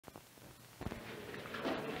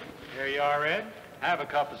There you are, Ed. Have a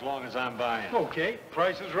cup as long as I'm buying. Okay,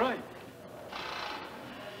 price is right.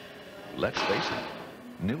 Let's face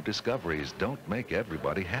it, new discoveries don't make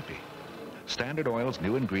everybody happy. Standard Oil's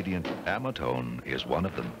new ingredient, Amotone, is one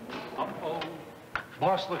of them. Uh-oh.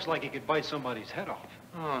 Boss looks like he could bite somebody's head off.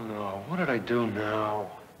 Oh, no. What did I do now?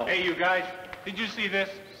 Hey, you guys, did you see this?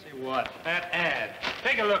 See what? That ad.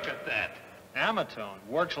 Take a look at that. Amotone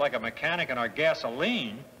works like a mechanic in our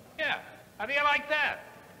gasoline. Yeah. How do you like that?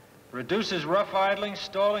 Reduces rough idling,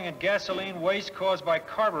 stalling, and gasoline waste caused by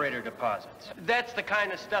carburetor deposits. That's the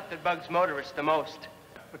kind of stuff that bugs motorists the most.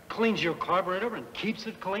 It cleans your carburetor and keeps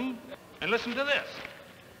it clean? And listen to this.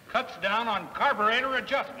 Cuts down on carburetor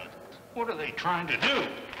adjustment. What are they trying to do?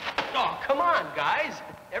 Oh, come on, guys.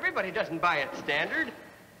 Everybody doesn't buy it standard.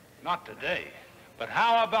 Not today. But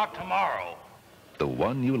how about tomorrow? The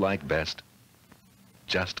one you like best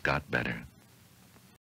just got better.